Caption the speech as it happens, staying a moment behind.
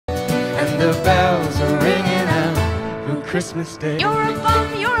and the bells are ringing out for Christmas Day. You're a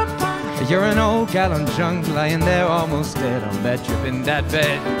bum, you're a punk. You're an old gal on junk, lying there almost dead on that trip in that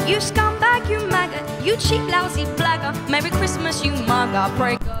bed. You scumbag, you maggot, you cheap, lousy blagger. Merry Christmas, you mug, I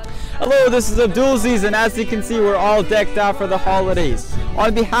pray God. Hello, this is Abdulaziz, and as you can see, we're all decked out for the holidays.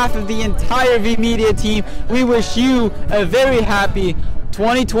 On behalf of the entire VMedia team, we wish you a very happy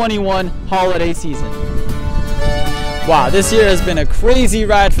 2021 holiday season. Wow, this year has been a crazy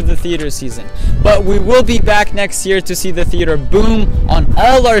ride for the theater season, but we will be back next year to see the theater boom on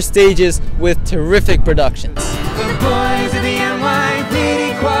all our stages with terrific productions. The boys of the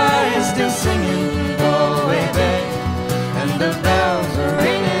NYPD choir still singing Galway Bay, and the bells are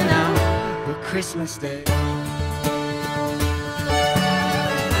ringing out for Christmas Day.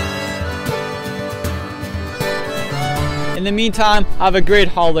 In the meantime, have a great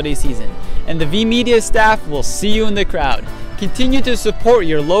holiday season, and the VMedia staff will see you in the crowd. Continue to support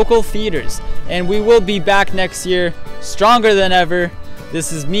your local theaters, and we will be back next year stronger than ever.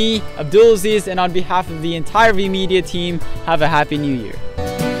 This is me, Abdulaziz, and on behalf of the entire VMedia team, have a happy new year.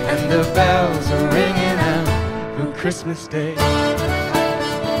 And the bells are ringing out for Christmas Day.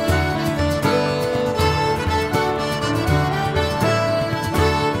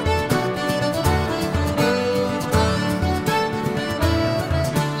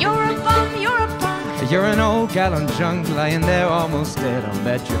 You're an old gal on junk, lying there almost dead on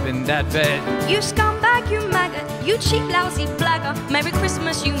that trip in that bed. You scumbag, you maggot, you cheap, lousy blagger. Merry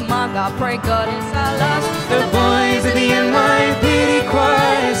Christmas, you mug, I pray God it's our last. The boys of the NYPD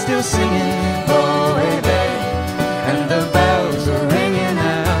choir still singing Galway Bay, and the bells are ringing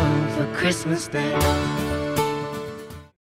out for Christmas Day.